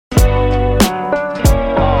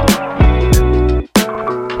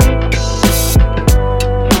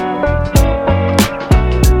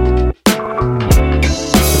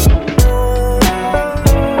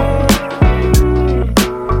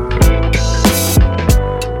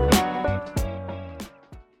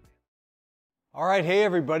right, hey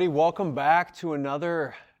everybody, welcome back to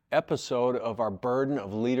another episode of our Burden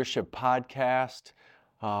of Leadership podcast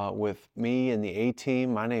with me and the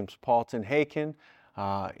A-Team. My name's Paulton Haken,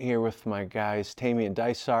 here with my guys Tammy and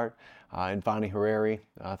Dysart and Vonnie Harari.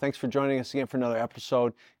 Thanks for joining us again for another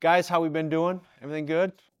episode. Guys, how we been doing? Everything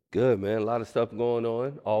good? Good, man. A lot of stuff going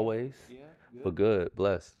on, always. But good,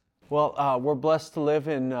 blessed. Well, we're blessed to live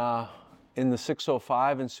in the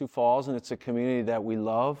 605 in Sioux Falls, and it's a community that we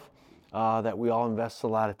love. That we all invest a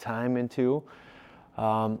lot of time into,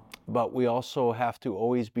 but we also have to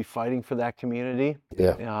always be fighting for that community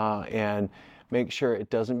and make sure it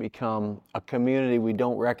doesn't become a community we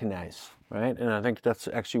don't recognize, right? And I think that's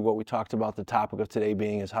actually what we talked about, the topic of today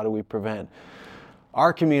being is how do we prevent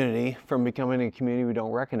our community from becoming a community we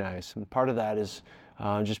don't recognize. And part of that is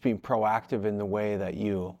just being proactive in the way that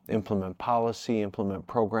you implement policy, implement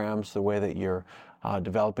programs, the way that you're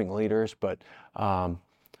developing leaders, but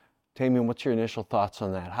Tammy, what's your initial thoughts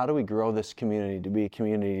on that? How do we grow this community to be a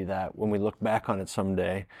community that when we look back on it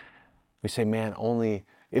someday, we say, man, only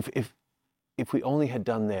if we only had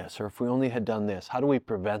done this, or if we only had done this, how do we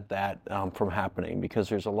prevent that from happening? Because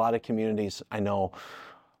there's a lot of communities I know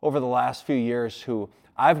over the last few years who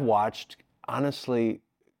I've watched honestly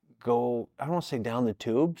go, I don't want to say down the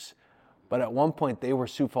tubes, but at one point they were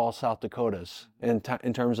Sioux Falls, South Dakotas in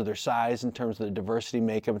terms of their size, in terms of the diversity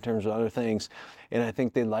makeup, in terms of other things. And I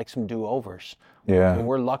think they'd like some do-overs. Yeah. And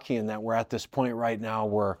we're lucky in that we're at this point right now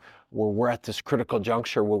where we're at this critical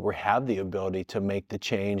juncture where we have the ability to make the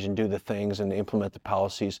change and do the things and implement the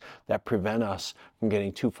policies that prevent us from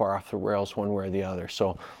getting too far off the rails one way or the other.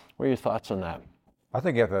 So what are your thoughts on that? I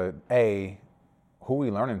think you have to, who are we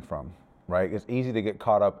learning from, right? It's easy to get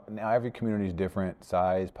caught up. Now, every community is different,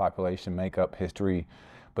 size, population, makeup, history,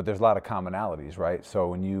 but there's a lot of commonalities, right? So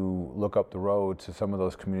when you look up the road to some of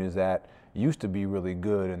those communities that used to be really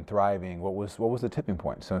good and thriving, what was the tipping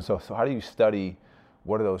point? So how do you study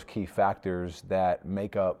what are those key factors that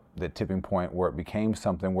make up the tipping point where it became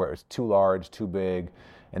something where it's too large, too big,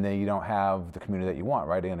 and then you don't have the community that you want,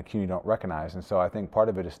 right? And the community you don't recognize. And so I think part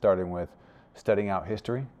of it is starting with studying out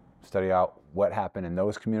history, study out what happened in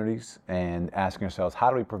those communities and asking ourselves,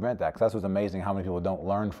 how do we prevent that? Because that's what's amazing, how many people don't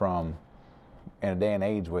learn from in a day and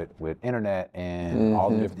age with internet and all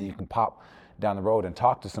the different, you can pop down the road and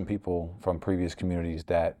talk to some people from previous communities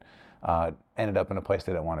that ended up in a place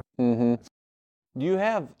they didn't want to. Mm-hmm.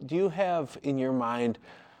 Do you have in your mind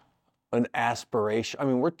an aspiration? I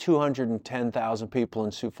mean, we're 210,000 people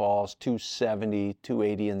in Sioux Falls, 270,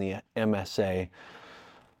 280 in the MSA.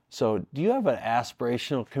 So do you have an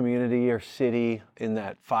aspirational community or city in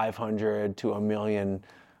that 500 to 1 million,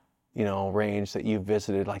 range that you've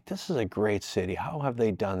visited? Like, this is a great city. How have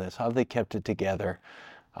they done this? How have they kept it together?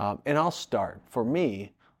 And I'll start. For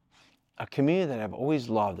me, a community that I've always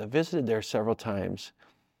loved, I've visited there several times,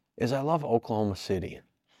 is I love Oklahoma City.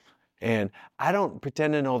 And I don't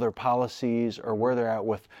pretend to know their policies or where they're at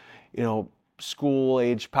with,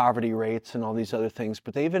 school-age poverty rates and all these other things,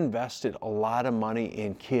 but they've invested a lot of money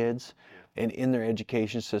in kids and in their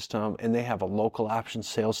education system, and they have a local option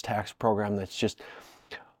sales tax program that's just,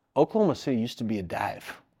 Oklahoma City used to be a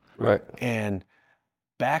dive. Right. And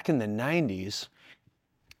back in the 90s,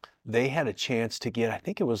 they had a chance to get, I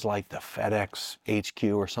think it was like the FedEx HQ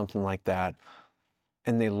or something like that,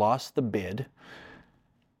 and they lost the bid.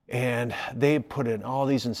 And they put in all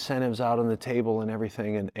these incentives out on the table and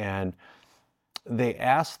everything, and they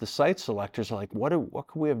asked the site selectors, like, what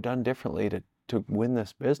could we have done differently to win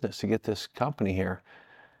this business, to get this company here?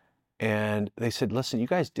 And they said, listen, you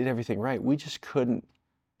guys did everything right. We just couldn't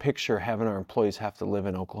picture having our employees have to live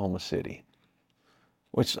in Oklahoma City.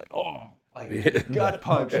 Which, gut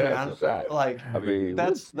punch, man. Like, I mean,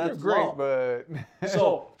 that's Great, low. but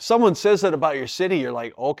So someone says that about your city, you're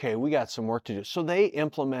like, okay, we got some work to do. So they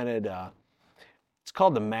implemented, it's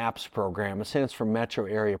called the MAPS program. It stands for Metro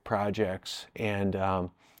Area Projects. And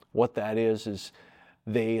what that is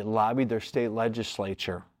they lobbied their state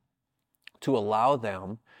legislature to allow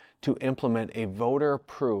them to implement a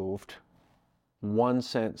voter-approved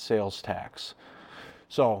 1-cent sales tax.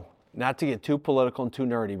 So not to get too political and too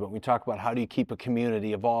nerdy, but we talk about how do you keep a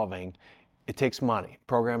community evolving. It takes money.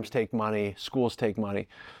 Programs take money. Schools take money.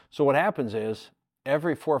 So what happens is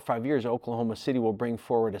every 4 or 5 years, Oklahoma City will bring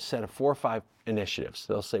forward a set of 4 or 5 initiatives.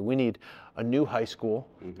 They'll say, we need a new high school,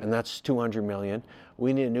 and that's $200 million.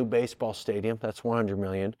 We need a new baseball stadium, that's $100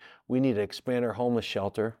 million. We need to expand our homeless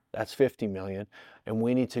shelter, that's $50 million. And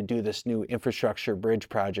we need to do this new infrastructure bridge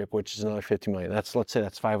project, which is another $50 million. Let's say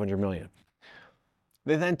that's $500 million.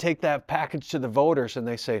 They then take that package to the voters and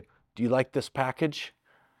they say, do you like this package?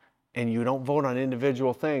 And you don't vote on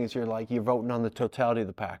individual things, you're voting on the totality of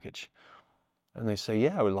the package. And they say,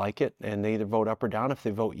 yeah, I would like it. And they either vote up or down. If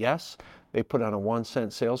they vote yes, they put on a 1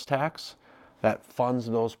 cent sales tax that funds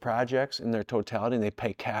those projects in their totality, and they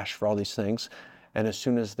pay cash for all these things. And as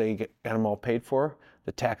soon as they get them all paid for,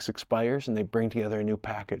 the tax expires and they bring together a new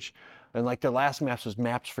package. And like their last maps was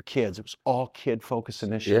Maps for Kids. It was all kid-focused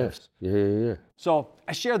initiatives. Yes. Yeah. So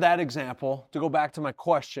I share that example to go back to my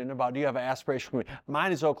question about, do you have an aspirational community?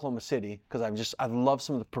 Mine is Oklahoma City, because I love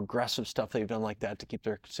some of the progressive stuff they've done like that to keep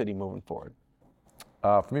their city moving forward.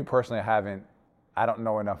 For me personally, I don't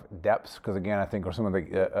know enough depths, because again, I think some of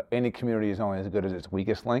the any community is only as good as its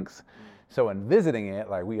weakest links. So in visiting it,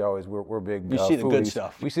 like we're big. You see the good foodies.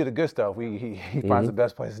 stuff. We see the good stuff. He finds the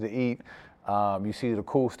best places to eat. You see the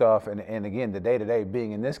cool stuff, and again, the day-to-day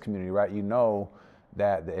being in this community, right? You know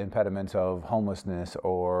that the impediments of homelessness,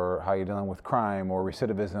 or how you're dealing with crime or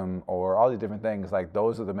recidivism, or all these different things, like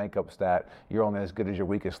those are the makeups that you're only as good as your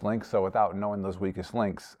weakest links. So without knowing those weakest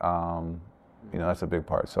links, that's a big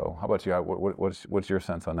part. So how about you? What's your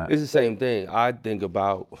sense on that? It's the same thing. I think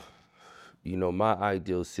about, my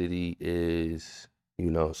ideal city is,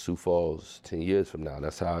 Sioux Falls 10 years from now.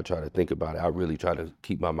 That's how I try to think about it. I really try to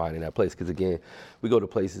keep my mind in that place, because again, we go to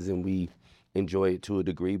places and we enjoy it to a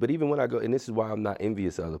degree. But even when I go, and this is why I'm not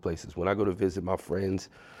envious of other places, when I go to visit my friends,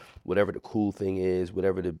 whatever the cool thing is,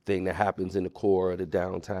 whatever the thing that happens in the core of the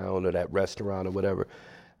downtown or that restaurant or whatever,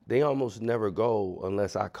 they almost never go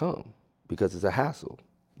unless I come, because it's a hassle.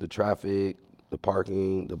 The traffic, the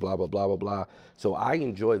parking, the blah, blah, blah, blah, blah. So I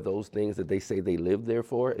enjoy those things that they say they live there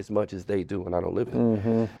for as much as they do, and I don't live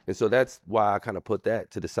there. And so that's why I kind of put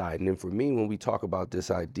that to the side. And then for me, when we talk about this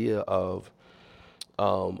idea of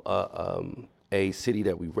a city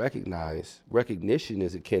that we recognize, recognition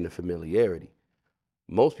is akin to familiarity.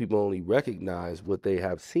 Most people only recognize what they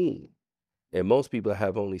have seen. And most people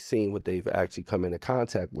have only seen what they've actually come into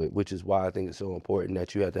contact with, which is why I think it's so important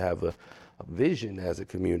that you have to have a vision as a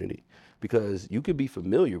community, because you could be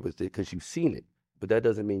familiar with it because you've seen it, but that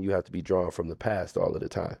doesn't mean you have to be drawn from the past all of the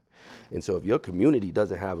time. And so if your community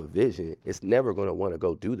doesn't have a vision, it's never going to want to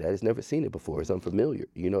go do that. It's never seen it before. It's unfamiliar.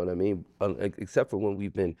 You know what I mean? Except for when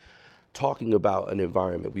we've been talking about an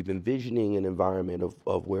environment, we've been visioning an environment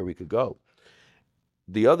of where we could go.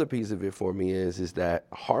 The other piece of it for me is that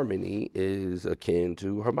harmony is akin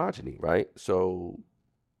to homogeny, right? So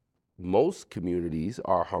most communities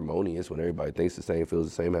are harmonious when everybody thinks the same, feels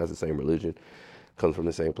the same, has the same religion, comes from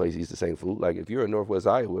the same place, eats the same food. Like if you're in Northwest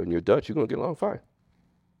Iowa and you're Dutch, you're gonna get along fine.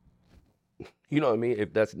 You know what I mean?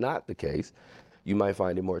 If that's not the case, you might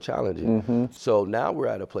find it more challenging. So now we're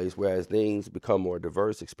at a place where as things become more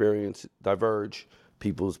diverse, experience diverge,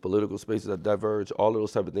 people's political spaces that diverge, all of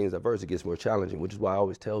those type of things diverge, it gets more challenging, which is why I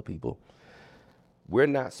always tell people, we're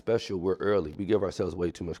not special, we're early. We give ourselves way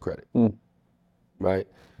too much credit, right?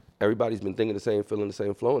 Everybody's been thinking the same, feeling the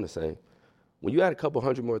same, flowing the same. When you add a couple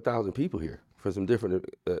 100 more thousand people here for some different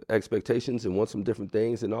expectations and want some different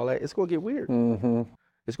things and all that, it's gonna get weird.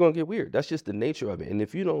 It's gonna get weird. That's just the nature of it. And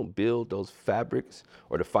if you don't build those fabrics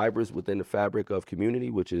or the fibers within the fabric of community,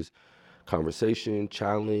 which is conversation,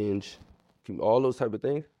 challenge, all those type of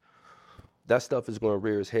things, that stuff is going to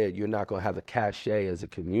rear its head. You're not going to have the cachet as a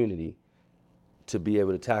community to be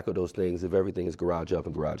able to tackle those things if everything is garage up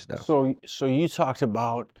and garage down. So you talked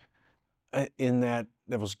about in that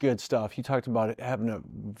was good stuff. You talked about having a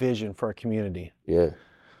vision for a community. Yeah.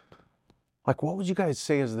 Like, what would you guys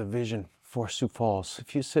say is the vision for Sioux Falls?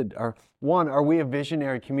 If you said, are we a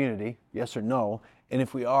visionary community? Yes or no? And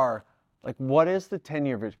if we are, like, what is the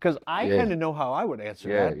 10-year vision? Because I kind of know how I would answer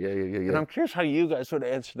that. Yeah. And I'm curious how you guys would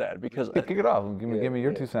answer that, because Kick it off. Give me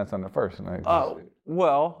your 2 cents on it first.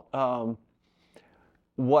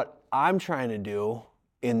 What I'm trying to do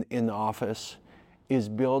in the office is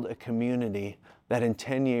build a community that in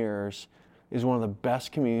 10 years is one of the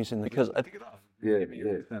best communities in the. Because I think it off.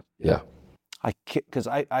 Yeah. Because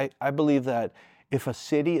I believe that if a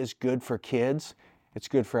city is good for kids, it's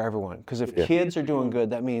good for everyone. Because if kids are doing good,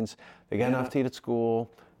 that means they got enough to eat at school,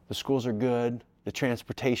 the schools are good, the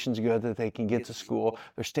transportation's good that they can get to school,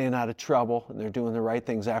 they're staying out of trouble, and they're doing the right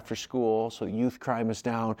things after school, so youth crime is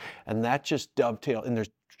down, and that just dovetails, and there's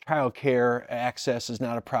child care access is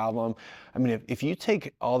not a problem. I mean, if you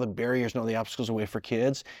take all the barriers and all the obstacles away for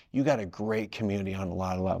kids, you got a great community on a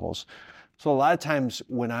lot of levels. So a lot of times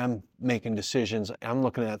when I'm making decisions, I'm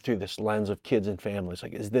looking at it through this lens of kids and families.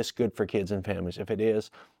 Like, is this good for kids and families? If it is,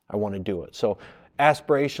 I want to do it. So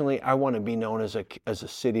aspirationally, I want to be known as a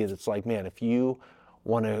city that's like, man, if you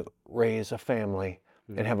want to raise a family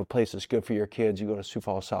and have a place that's good for your kids, you go to Sioux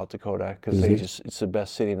Falls, South Dakota, because it's the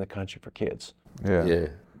best city in the country for kids. Yeah.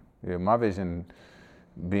 My vision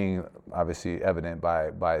being obviously evident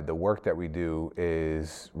by the work that we do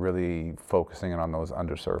is really focusing on those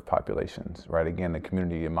underserved populations, right? Again, the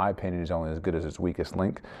community, in my opinion, is only as good as its weakest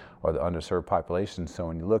link, or the underserved population. So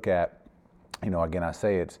when you look at, again, I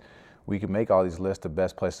say we can make all these lists of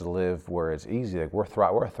best places to live where it's easy. Like we're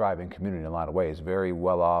a thriving community in a lot of ways, very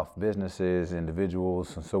well-off businesses,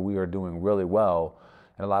 individuals, and so we are doing really well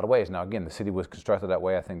in a lot of ways. Now, again, the city was constructed that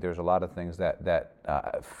way. I think there's a lot of things that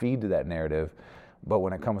feed to that narrative. But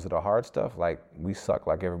when it comes to the hard stuff, like we suck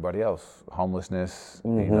like everybody else. Homelessness,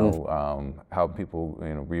 how people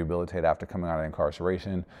rehabilitate after coming out of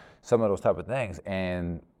incarceration, some of those type of things.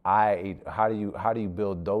 And how do you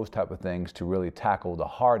build those type of things to really tackle the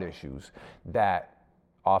hard issues that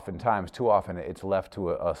oftentimes, too often, it's left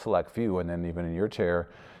to a select few. And then even in your chair,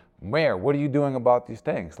 Mayor, what are you doing about these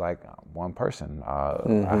things? Like one person,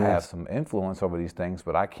 I have some influence over these things,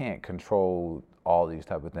 but I can't control all these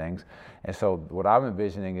type of things. And so what I'm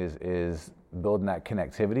envisioning is building that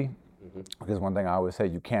connectivity, because one thing I always say,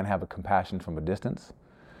 you can't have a compassion from a distance.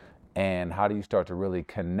 And how do you start to really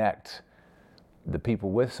connect the people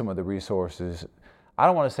with some of the resources? I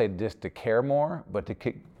don't want to say just to care more, but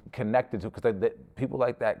to connect it to, because people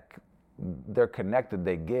like that, they're connected,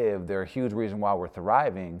 they give, they're a huge reason why we're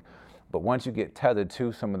thriving. But once you get tethered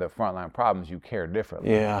to some of the frontline problems, you care differently.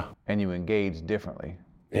 Yeah. And you engage differently.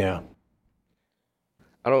 Yeah.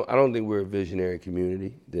 I don't think we're a visionary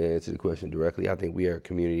community, to answer the question directly. I think we are a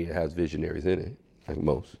community that has visionaries in it, like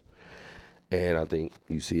most. And I think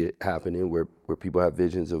you see it happening where people have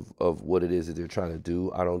visions of what it is that they're trying to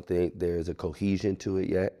do. I don't think there's a cohesion to it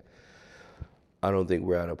yet. I don't think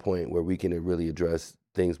we're at a point where we can really address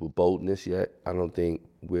things with boldness yet. I don't think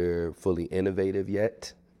we're fully innovative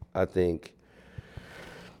yet. I think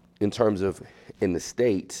in terms of in the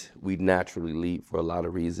state, we naturally lead for a lot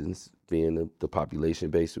of reasons, being the population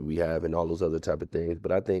base that we have and all those other type of things.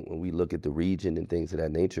 But I think when we look at the region and things of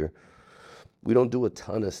that nature, we don't do a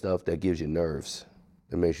ton of stuff that gives you nerves,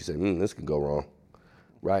 that makes you say, this could go wrong,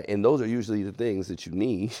 right? And those are usually the things that you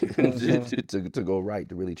need to go right,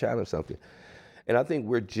 to really challenge something. And I think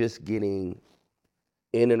we're just getting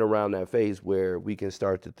in and around that phase where we can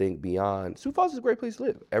start to think beyond. Sioux Falls is a great place to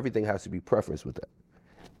live. Everything has to be preference with that.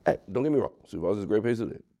 Hey, don't get me wrong. Sioux Falls is a great place to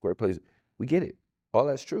live. Great place. We get it. All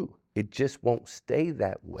that's true. It just won't stay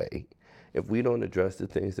that way if we don't address the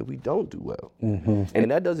things that we don't do well. And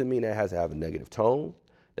that doesn't mean that it has to have a negative tone.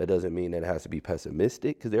 That doesn't mean that it has to be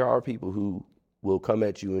pessimistic, because there are people who will come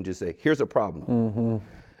at you and just say, here's a problem.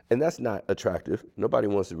 And that's not attractive. Nobody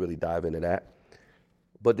wants to really dive into that.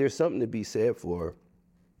 But there's something to be said for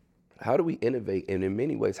how do we innovate, and in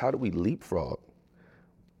many ways, how do we leapfrog?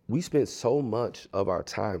 We spend so much of our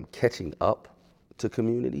time catching up to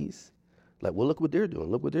communities. Like, well, look what they're doing.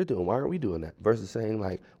 Look what they're doing. Why aren't we doing that? Versus saying,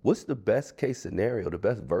 like, what's the best case scenario, the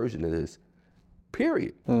best version of this,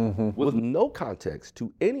 period, with no context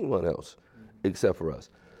to anyone else except for us.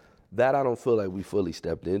 That I don't feel like we fully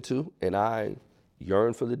stepped into, and I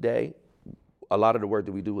yearn for the day. A lot of the work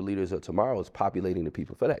that we do with Leaders of Tomorrow is populating the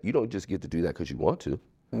people for that. You don't just get to do that because you want to.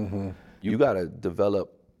 You got to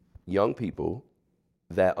develop young people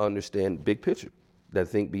that understand big picture, that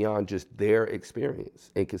think beyond just their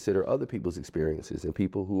experience and consider other people's experiences, and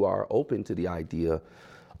people who are open to the idea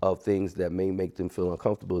of things that may make them feel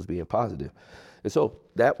uncomfortable as being positive. And so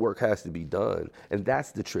that work has to be done. And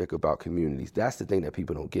that's the trick about communities. That's the thing that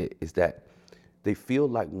people don't get, is that they feel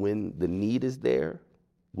like when the need is there,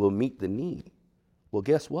 we'll meet the need. Well,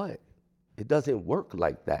 guess what? It doesn't work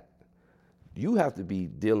like that. You have to be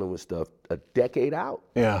dealing with stuff a decade out.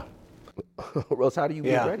 Yeah. Or else how do you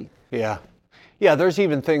get ready? Yeah. Yeah, there's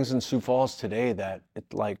even things in Sioux Falls today that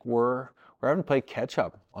we're having to play catch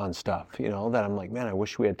up on stuff, that I'm like, man, I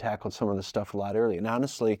wish we had tackled some of this stuff a lot earlier. And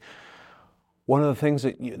honestly, one of the things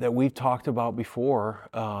that we've talked about before,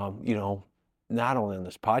 not only in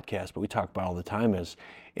this podcast, but we talk about all the time, is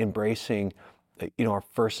embracing, our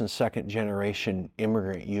first and second generation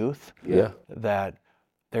immigrant youth. Yeah. That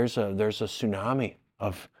there's a tsunami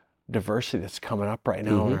of diversity that's coming up right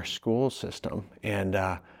now in our school system. And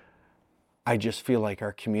I just feel like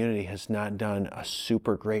our community has not done a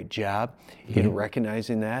super great job in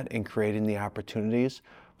recognizing that and creating the opportunities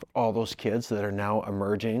for all those kids that are now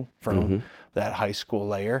emerging from that high school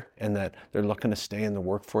layer, and that they're looking to stay in the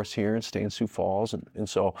workforce here and stay in Sioux Falls. And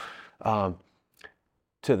so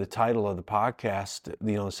to the title of the podcast,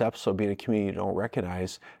 this episode being a community you don't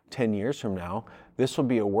recognize, 10 years from now, this will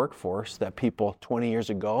be a workforce that people 20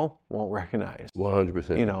 years ago won't recognize.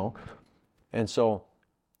 100%. And so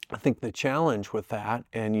I think the challenge with that,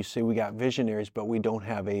 and you say we got visionaries, but we don't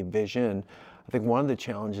have a vision. I think one of the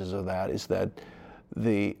challenges of that is that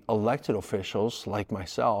the elected officials, like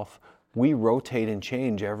myself, we rotate and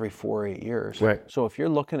change every 4 or 8 years. Right. So if you're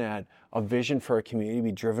looking at a vision for a community to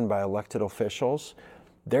be driven by elected officials,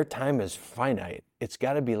 their time is finite. It's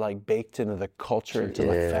got to be like baked into the culture, into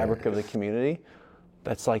the fabric of the community.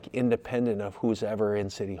 That's like independent of who's ever in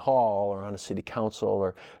City Hall or on a city council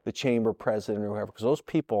or the chamber president or whoever, because those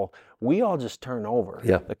people, we all just turn over.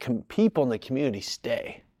 Yeah. The people in the community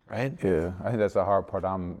stay, right? Yeah, I think that's the hard part.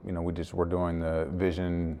 We're doing the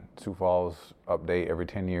Vision Sioux Falls update every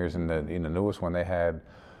 10 years, and the newest one they had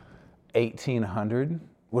 1,800,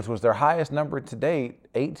 which was their highest number to date.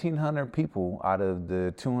 1,800 people out of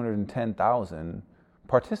the 210,000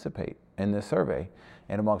 participate in this survey.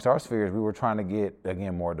 And amongst our spheres, we were trying to get,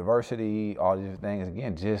 again, more diversity, all these things,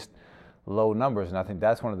 again, just low numbers. And I think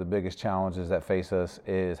that's one of the biggest challenges that face us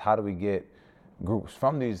is how do we get groups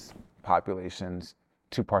from these populations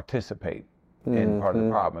to participate in part of the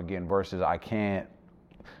problem, again, versus I can't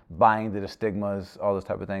buy into the stigmas, all those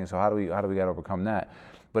type of things. So how do we got to overcome that?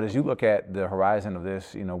 But as you look at the horizon of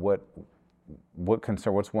this,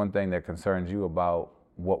 what's one thing that concerns you about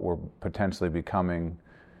what we're potentially becoming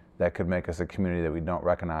that could make us a community that we don't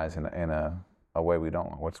recognize in a way we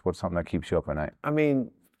don't? What's something that keeps you up at night? I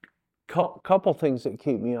mean, couple things that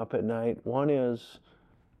keep me up at night. One is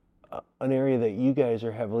an area that you guys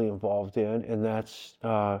are heavily involved in, and that's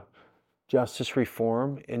justice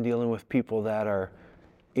reform and dealing with people that are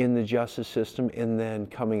in the justice system and then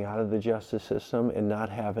coming out of the justice system and not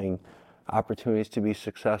having opportunities to be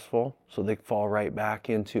successful, so they fall right back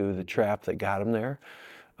into the trap that got them there.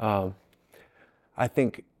 I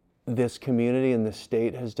think this community and the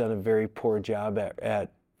state has done a very poor job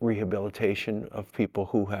at rehabilitation of people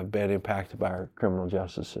who have been impacted by our criminal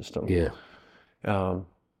justice system. Yeah.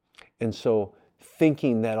 And so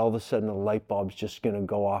thinking that all of a sudden a light bulb's just going to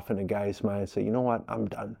go off in a guy's mind and say, you know what, I'm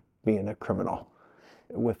done being a criminal,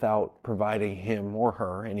 without providing him or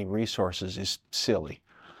her any resources is silly.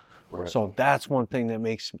 Right. So that's one thing that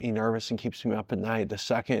makes me nervous and keeps me up at night. The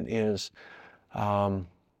second is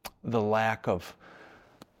the lack of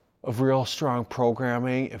real strong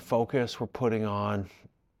programming and focus we're putting on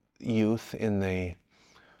youth in the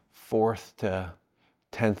 4th to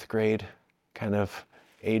 10th grade kind of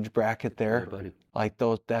age bracket there. Like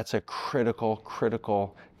that's a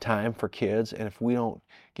critical time for kids. And if we don't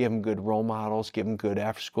give them good role models, give them good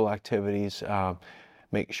after school activities,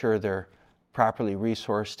 make sure they're properly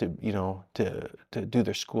resourced to do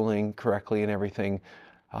their schooling correctly and everything,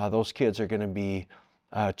 those kids are going to be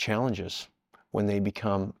challenges when they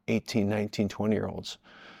become 18, 19, 20-year-olds.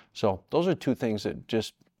 So those are two things that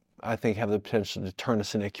just, I think, have the potential to turn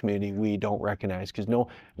us into a community we don't recognize, because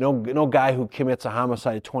no guy who commits a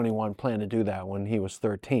homicide at 21 planned to do that when he was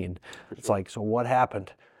 13. It's like, so what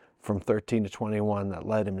happened from 13 to 21 that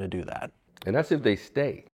led him to do that? And that's if they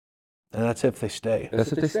stay. And that's if they stay.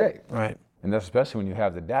 That's if they stay. Right. And that's especially when you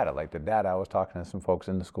have the data. Like the data, I was talking to some folks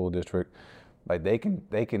in the school district, like they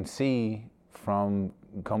can see from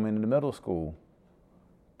coming into middle school,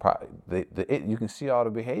 you can see all the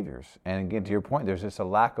behaviors. And again, to your point, there's just a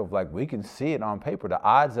lack of, like, we can see it on paper. The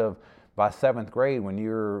odds of by 7th grade, when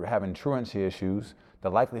you're having truancy issues, the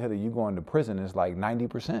likelihood of you going to prison is like 90%.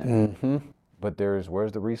 Mm-hmm. But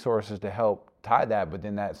where's the resources to help tie that? But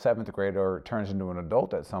then that 7th grader turns into an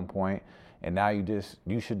adult at some point, and now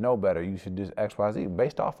you should know better. You should just X, Y, Z.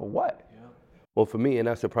 Based off of what? Yeah. Well, for me, and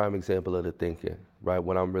that's a prime example of the thinking, right?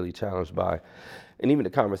 What I'm really challenged by, and even the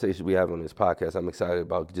conversations we have on this podcast, I'm excited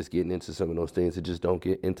about just getting into some of those things that just don't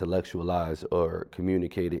get intellectualized or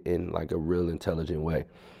communicated in like a real intelligent way.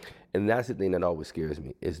 And that's the thing that always scares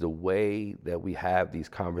me, is the way that we have these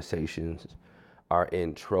conversations are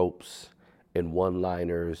in tropes and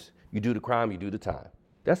one-liners. You do the crime, you do the time.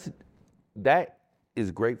 That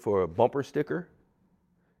is great for a bumper sticker.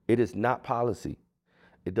 It is not policy.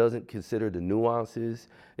 It doesn't consider the nuances.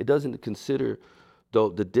 It doesn't consider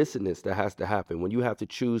the dissonance that has to happen when you have to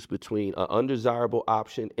choose between an undesirable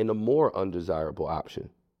option and a more undesirable option.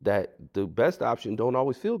 That the best option don't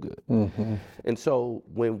always feel good. Mm-hmm. And so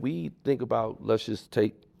when we think about, let's just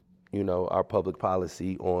take, our public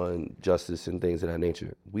policy on justice and things of that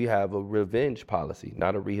nature, we have a revenge policy,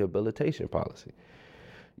 not a rehabilitation policy.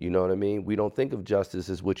 You know what I mean? We don't think of justice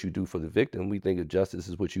as what you do for the victim. We think of justice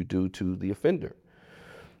as what you do to the offender.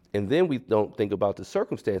 And then we don't think about the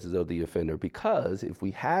circumstances of the offender, because if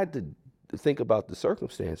we had to think about the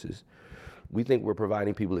circumstances, we think we're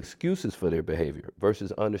providing people excuses for their behavior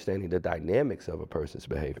versus understanding the dynamics of a person's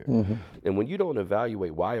behavior. Mm-hmm. And when you don't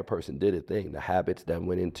evaluate why a person did a thing, the habits that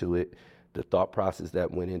went into it, the thought process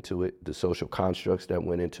that went into it, the social constructs that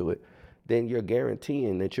went into it, then you're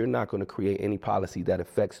guaranteeing that you're not going to create any policy that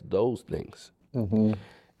affects those things.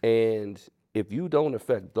 And if you don't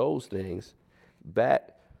affect those things,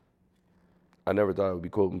 I never thought I would be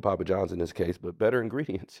quoting Papa John's in this case, but better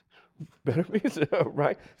ingredients, better means,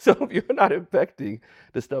 right? So if you're not affecting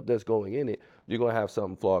the stuff that's going in it, you're going to have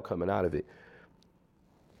something flawed coming out of it.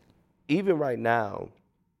 Even right now,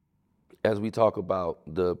 as we talk about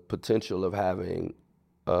the potential of having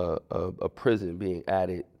a prison being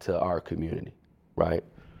added to our community, right?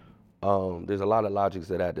 There's a lot of logics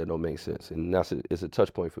to that don't make sense, and it's a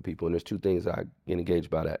touch point for people. And there's two things I get engaged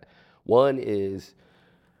by that. One is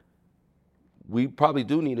we probably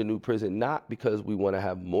do need a new prison, not because we want to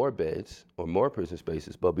have more beds or more prison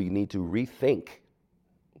spaces, but we need to rethink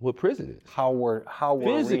what prison is. How we're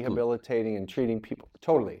rehabilitating and treating people.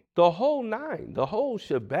 Totally. The whole nine, the whole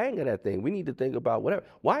shebang of that thing. We need to think about whatever.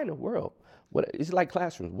 Why in the world? It's like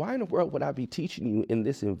classrooms. Why in the world would I be teaching you in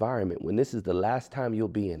this environment when this is the last time you'll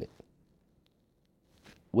be in it?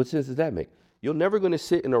 What sense does that make? You're never going to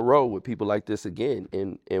sit in a row with people like this again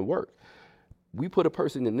and work. We put a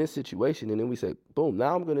person in this situation and then we say, boom,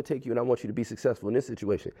 now I'm going to take you and I want you to be successful in this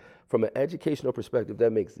situation. From an educational perspective,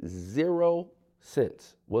 that makes zero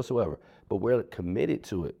sense whatsoever. But we're committed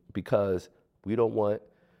to it because we don't want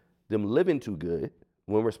them living too good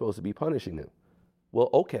when we're supposed to be punishing them. Well,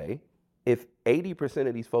 okay, if 80%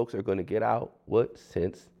 of these folks are going to get out, what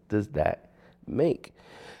sense does that make?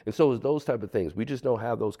 And so it's those type of things. We just don't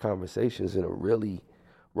have those conversations in a really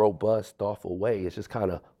robust, thoughtful way. It's just kind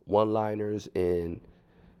of one-liners and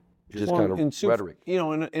just kind of rhetoric. You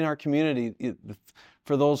know, in our community,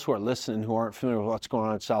 for those who are listening who aren't familiar with what's going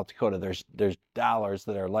on in South Dakota, there's dollars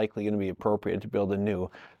that are likely going to be appropriate to build a new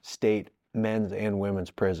state men's and women's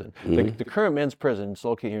prison. The current men's prison is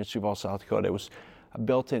located here in Sioux Falls, South Dakota. It was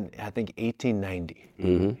built in, I think,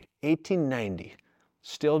 1890. 1890.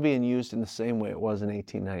 Still being used in the same way it was in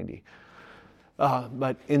 1890.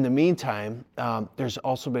 But in the meantime, there's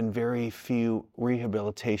also been very few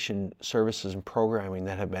rehabilitation services and programming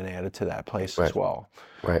that have been added to that place as well.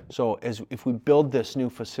 Right. So if we build this new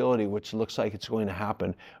facility, which looks like it's going to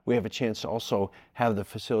happen, we have a chance to also have the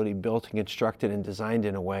facility built and constructed and designed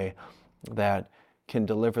in a way that can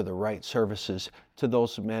deliver the right services to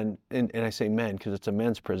those men, and I say men because it's a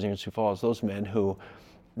men's prison in Sioux Falls, those men who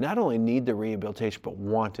not only need the rehabilitation but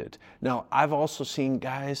want it. Now, I've also seen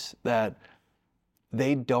guys that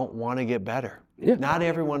they don't want to get better. Yeah. Not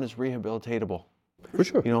everyone is rehabilitatable. For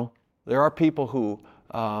sure. You know, there are people who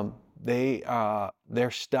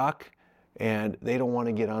they're stuck and they don't want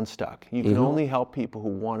to get unstuck. You can only help people who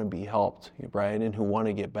want to be helped, right, and who want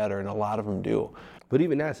to get better, and a lot of them do. But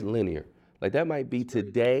even that's linear. Like that might be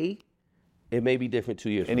today, it may be different 2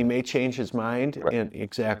 years. And he may change his mind. Right. And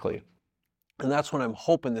exactly. And that's what I'm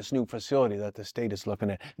hoping this new facility that the state is looking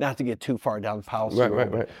at, not to get too far down policy. Right.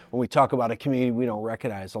 When we talk about a community we don't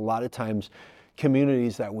recognize, a lot of times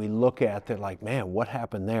communities that we look at, they're like, man, what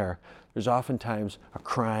happened there? There's oftentimes a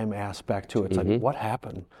crime aspect to it. It's like, what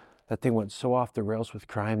happened? That thing went so off the rails with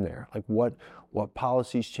crime there. Like what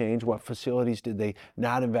policies changed? What facilities did they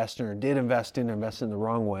not invest in or did invest in the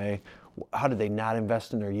wrong way? How did they not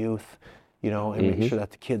invest in their youth? You know, and make sure that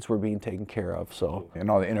the kids were being taken care of. So, and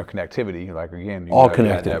all the interconnectivity, like again, all got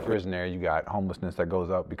connected. That prison there, you got homelessness that goes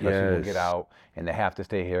up because people get out and they have to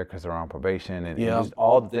stay here because they're on probation, and just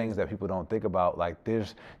all the things that people don't think about. Like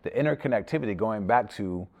there's the interconnectivity going back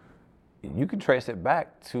to, you can trace it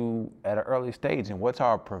back to at an early stage, and what's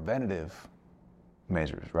our preventative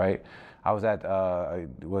measures, right? I was at, I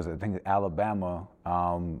think Alabama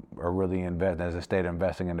are really investing, as a state,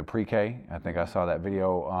 investing into pre-K. I think I saw that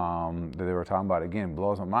video that they were talking about. Again,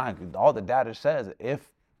 blows my mind. All the data says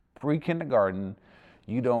if pre-kindergarten,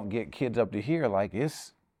 you don't get kids up to here, like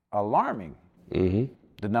it's alarming. The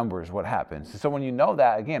numbers, what happens. So when you know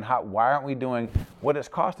that, again, why aren't we doing what it's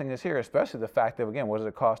costing us here, especially the fact that, again, what does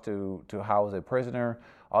it cost to house a prisoner?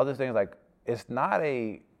 All these things, like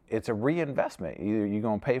it's a reinvestment. Either you're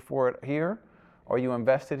going to pay for it here or you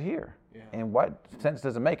invest it here. Yeah. And what sense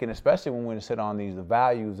does it make? And especially when we sit on the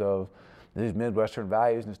values of these Midwestern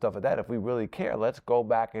values and stuff like that, if we really care, let's go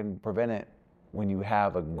back and prevent it when you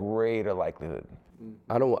have a greater likelihood.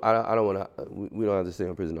 I don't want to, we don't have to stay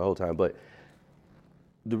in prison the whole time, but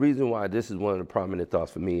the reason why this is one of the prominent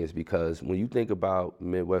thoughts for me is because when you think about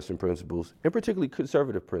Midwestern principles, and particularly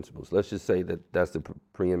conservative principles, let's just say that that's the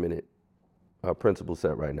preeminent principle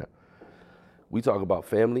set right now. We talk about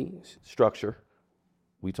family structure,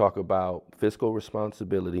 we talk about fiscal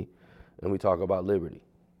responsibility, and we talk about liberty,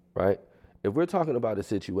 right? If we're talking about a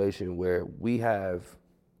situation where we have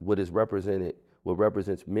what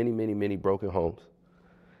represents many, many, many broken homes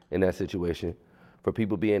in that situation, for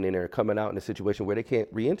people being in there, coming out in a situation where they can't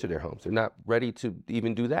re-enter their homes. They're not ready to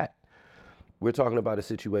even do that. we're talking about a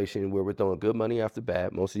situation where we're throwing good money after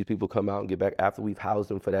bad. Most of these people come out and get back after we've housed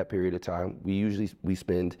them for that period of time. We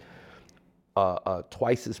spend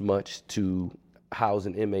twice as much to house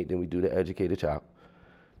an inmate than we do to educate a child.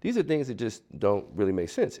 These are things that just don't really make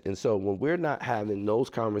sense. And so when we're not having those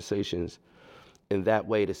conversations in that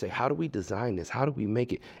way to say, how do we design this? How do we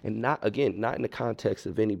make it? And not in the context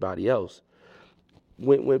of anybody else.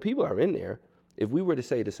 When people are in there, if we were to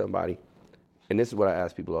say to somebody, and this is what I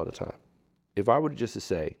ask people all the time, if I were just to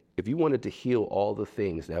say, if you wanted to heal all the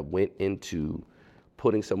things that went into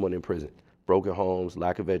putting someone in prison, broken homes,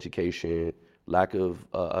 lack of education, lack of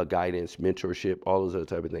guidance, mentorship, all those other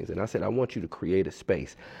type of things. And I said, I want you to create a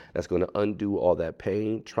space that's going to undo all that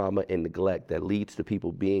pain, trauma, and neglect that leads to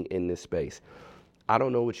people being in this space. I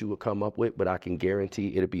don't know what you would come up with, but I can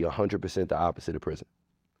guarantee it'll be 100% the opposite of prison.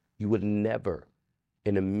 You would never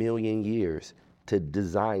in a million years to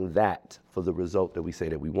design that for the result that we say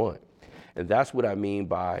that we want. And that's what I mean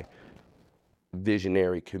by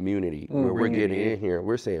visionary community, where we're getting in here and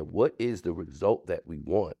we're saying, what is the result that we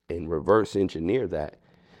want, and reverse engineer that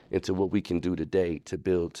into what we can do today to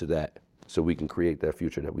build to that, so we can create that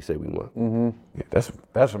future that we say we want. Yeah,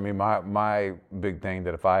 that's for me my big thing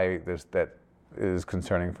that is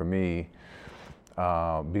concerning for me.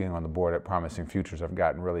 Being on the board at Promising Futures, I've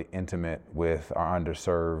gotten really intimate with our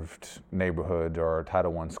underserved neighborhoods or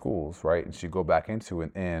Title I schools, right? And so you go back into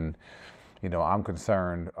it, and I'm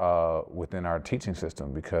concerned within our teaching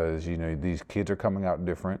system because these kids are coming out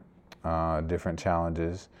different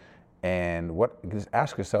challenges, and just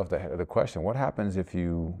ask yourself the question: what happens if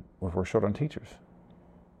we're short on teachers,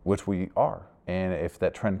 which we are, and if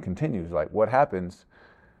that trend continues, like what happens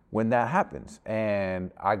when that happens?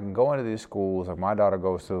 And I can go into these schools, like my daughter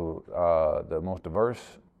goes to the most diverse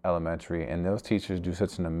elementary, and those teachers do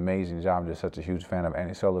such an amazing job. I'm just such a huge fan of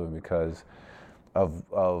Annie Sullivan because of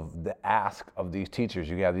the ask of these teachers.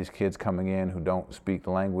 You have these kids coming in who don't speak the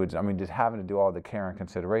language. I mean, just having to do all the care and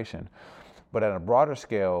consideration. But at a broader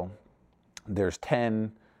scale, there's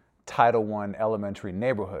 10 Title I elementary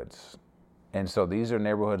neighborhoods. And so these are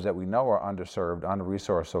neighborhoods that we know are underserved,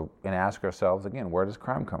 under-resourced. So, and ask ourselves again, where does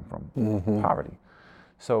crime come from? Poverty.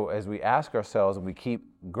 So as we ask ourselves, and we keep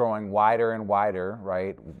growing wider and wider,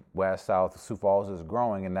 right? West, South, Sioux Falls is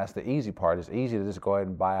growing, and that's the easy part. It's easy to just go ahead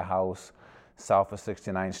and buy a house south of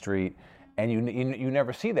 69th Street, and you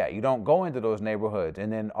never see that. You don't go into those neighborhoods,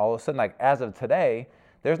 and then all of a sudden, like as of today,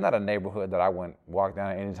 there's not a neighborhood that I walk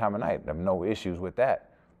down at any time of night. I have no issues with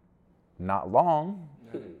that. Not long,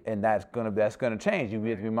 and that's gonna change. You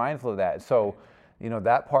have to be mindful of that. So,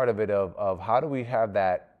 that part of it of how do we have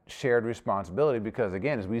that shared responsibility? Because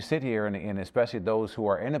again, as we sit here, and especially those who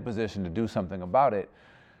are in a position to do something about it,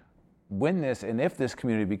 if this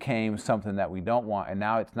community became something that we don't want, and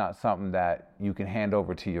now it's not something that you can hand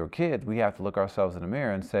over to your kids, we have to look ourselves in the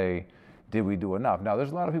mirror and say, did we do enough? Now,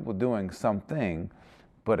 there's a lot of people doing something,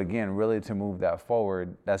 but again, really to move that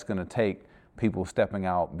forward, that's gonna take people stepping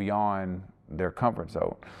out beyond their comfort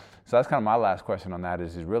zone. So that's kind of my last question on that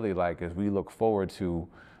is really like, as we look forward to,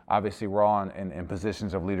 obviously we're all in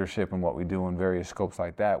positions of leadership and what we do in various scopes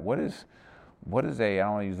like that. What is I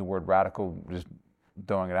don't want to use the word radical, just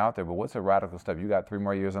throwing it out there, but what's a radical step? You got 3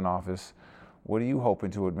 more years in office. What are you hoping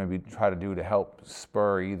to maybe try to do to help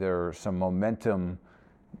spur either some momentum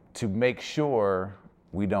to make sure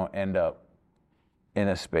we don't end up in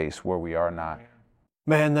a space where we are not?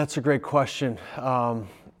 Man, that's a great question.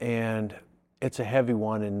 And it's a heavy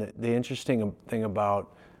one. And the interesting thing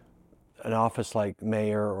about an office like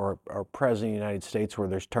mayor or president of the United States, where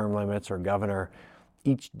there's term limits, or governor,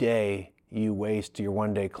 each day you waste, you're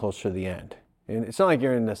one day closer to the end. And it's not like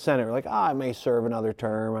you're in the Senate, like, I may serve another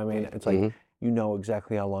term. I mean, it's like, you know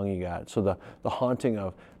exactly how long you got. So the haunting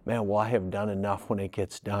of, man, will I have done enough when it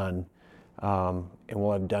gets done? And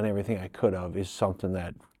will I've done everything I could have, is something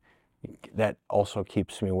that also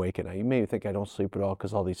keeps me awake at night. You may think I don't sleep at all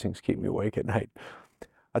because all these things keep me awake at night.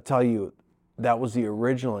 I'll tell you, that was the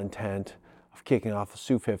original intent of kicking off the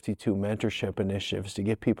Sioux 52 mentorship initiatives, to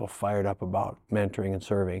get people fired up about mentoring and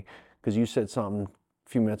serving. Because you said something a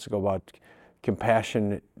few minutes ago about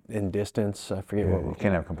compassion in distance. I forget what. You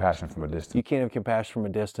can't have compassion from a distance. You can't have compassion from a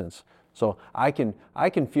distance. So I can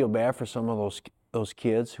feel bad for some of those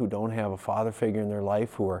kids who don't have a father figure in their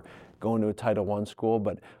life, who are going to a Title I school.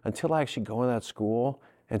 But until I actually go in that school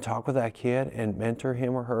and talk with that kid and mentor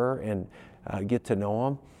him or her and get to know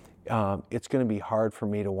him, it's going to be hard for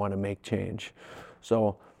me to want to make change.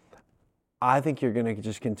 So I think you're going to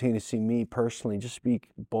just continue to see me personally just be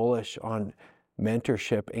bullish on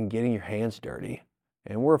mentorship and getting your hands dirty.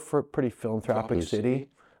 And we're a pretty philanthropic city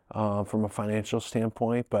from a financial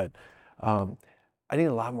standpoint, but I need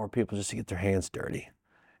a lot more people just to get their hands dirty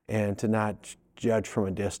and to not judge from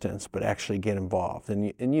a distance, but actually get involved.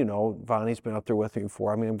 And you know, Vonnie's been up there with me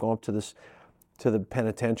before. I mean, I'm going up to the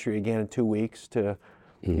penitentiary again in 2 weeks to,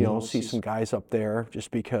 you know, see some guys up there, just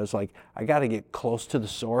because like I got to get close to the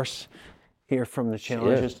source, hear from the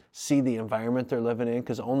challenges, see the environment they're living in,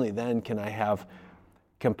 because only then can I have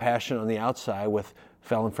compassion on the outside with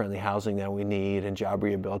felon-friendly housing that we need and job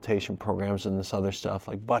rehabilitation programs and this other stuff.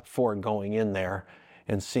 Like, but for going in there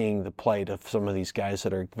and seeing the plight of some of these guys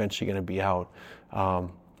that are eventually going to be out,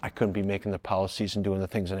 I couldn't be making the policies and doing the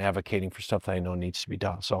things and advocating for stuff that I know needs to be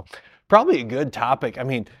done. So probably a good topic. I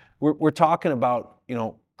mean, we're talking about, you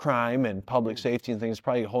know, crime and public safety and things,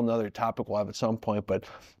 probably a whole nother topic we'll have at some point, but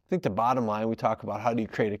I think the bottom line, we talk about how do you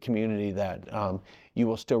create a community that you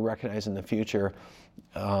will still recognize in the future.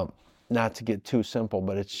 Not to get too simple,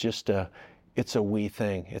 but it's just it's a we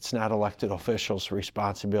thing. It's not elected officials'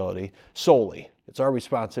 responsibility solely. It's our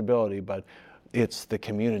responsibility, but it's the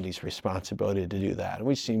community's responsibility to do that. And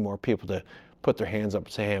we see more people to put their hands up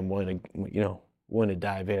and say, hey, I'm willing to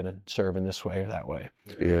dive in and serve in this way or that way.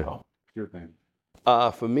 Yeah. So, Your thing.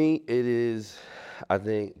 For me, it is, I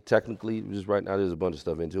think technically, just right now there's a bunch of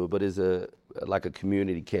stuff into it, but it's like a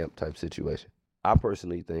community camp type situation. I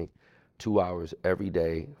personally think 2 hours every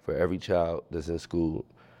day for every child that's in school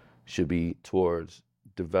should be towards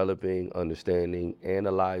developing, understanding,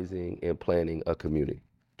 analyzing, and planning a community.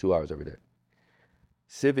 2 hours every day.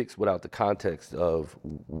 Civics without the context of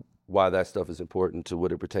why that stuff is important to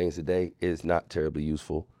what it pertains today is not terribly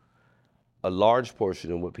useful. A large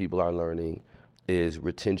portion of what people are learning is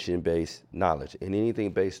retention-based knowledge, and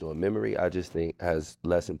anything based on memory, I just think has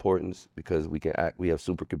less importance because we have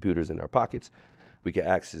supercomputers in our pockets. We can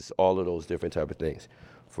access all of those different type of things.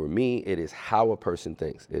 For me, it is how a person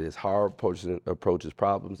thinks. It is how a person approaches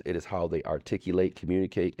problems. It is how they articulate,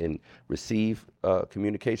 communicate, and receive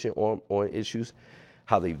communication on issues,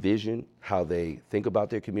 how they vision, how they think about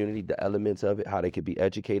their community, the elements of it, how they can be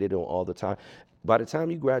educated on all the time. By the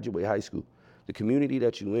time you graduate high school, the community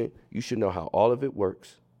that you're in, you should know how all of it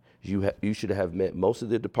works. You should have met most of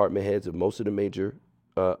the department heads of most of the major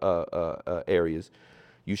areas.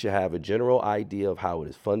 You should have a general idea of how it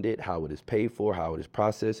is funded, how it is paid for, how it is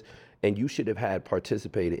processed, and you should have had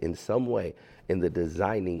participated in some way in the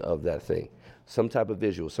designing of that thing. Some type of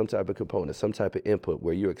visual, some type of component, some type of input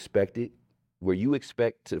where you expect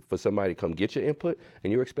for somebody to come get your input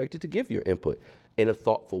and you're expected to give your input in a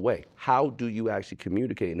thoughtful way. How do you actually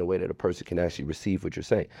communicate in a way that a person can actually receive what you're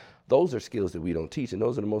saying? Those are skills that we don't teach, and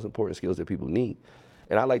those are the most important skills that people need.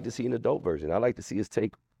 And I like to see an adult version. I like to see us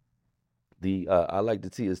take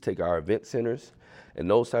our event centers and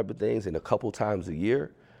those type of things, and a couple times a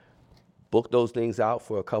year, book those things out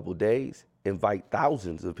for a couple days, invite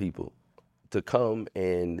thousands of people to come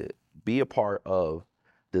and be a part of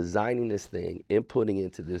designing this thing, inputting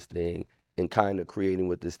into this thing, and kind of creating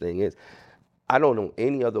what this thing is. I don't know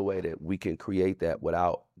any other way that we can create that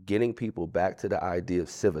without getting people back to the idea of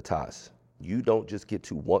civitas. You don't just get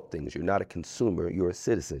to want things. You're not a consumer, you're a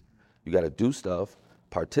citizen. You got to do stuff,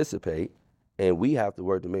 participate, and we have to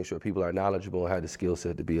work to make sure people are knowledgeable and have the skill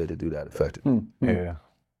set to be able to do that effectively. Yeah.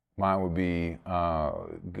 Mine would be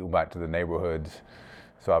go back to the neighborhoods.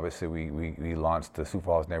 So obviously we launched the Sioux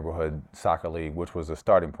Falls Neighborhood Soccer League, which was a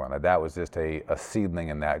starting point. Like that was just a seedling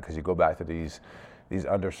in that, because you go back to these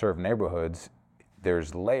underserved neighborhoods,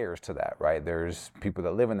 there's layers to that, right? There's people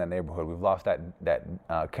that live in that neighborhood. We've lost that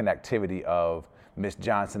connectivity of Miss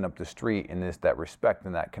Johnson up the street, and that respect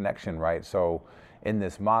and that connection, right? So in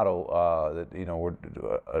this model, we're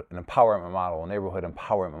an empowerment model, a neighborhood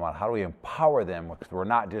empowerment model. How do we empower them? Because we're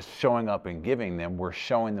not just showing up and giving them, we're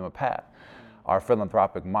showing them a path. Our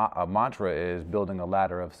philanthropic mantra is building a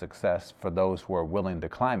ladder of success for those who are willing to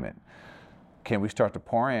climb it. Can we start to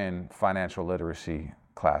pour in financial literacy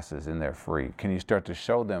classes and they're free? Can you start to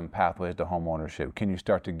show them pathways to home ownership? Can you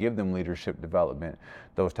start to give them leadership development,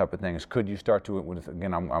 those type of things? Could you start to,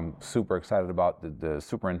 again, I'm super excited about the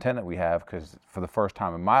superintendent we have, because for the first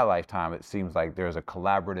time in my lifetime, it seems like there's a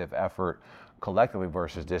collaborative effort collectively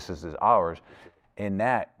versus this is ours. In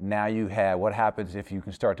that, now you have, what happens if you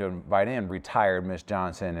can start to invite in retired Miss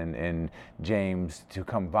Johnson and James to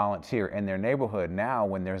come volunteer in their neighborhood? Now,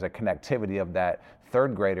 when there's a connectivity of that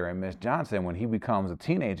third grader and Miss Johnson, when he becomes a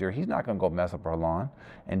teenager, he's not gonna go mess up our lawn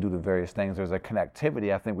and do the various things. There's a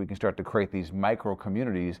connectivity. I think we can start to create these micro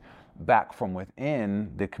communities back from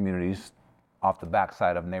within the communities off the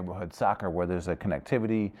backside of neighborhood soccer, where there's a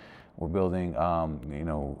connectivity. We're building,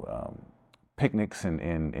 picnics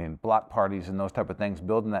and block parties and those type of things,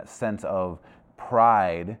 building that sense of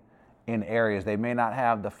pride in areas. They may not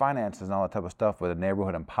have the finances and all that type of stuff, but a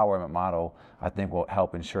neighborhood empowerment model, I think, will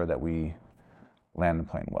help ensure that we land the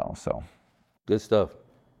plane well. So, good stuff.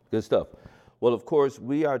 Good stuff. Well, of course,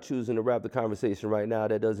 we are choosing to wrap the conversation right now.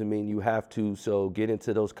 That doesn't mean you have to. So get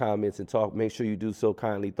into those comments and talk. Make sure you do so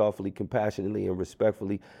kindly, thoughtfully, compassionately, and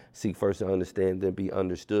respectfully. Seek first to understand, then be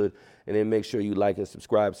understood. And then make sure you like and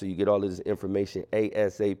subscribe so you get all of this information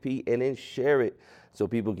ASAP. And then share it so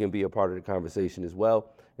people can be a part of the conversation as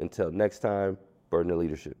well. Until next time, Burden of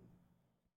Leadership.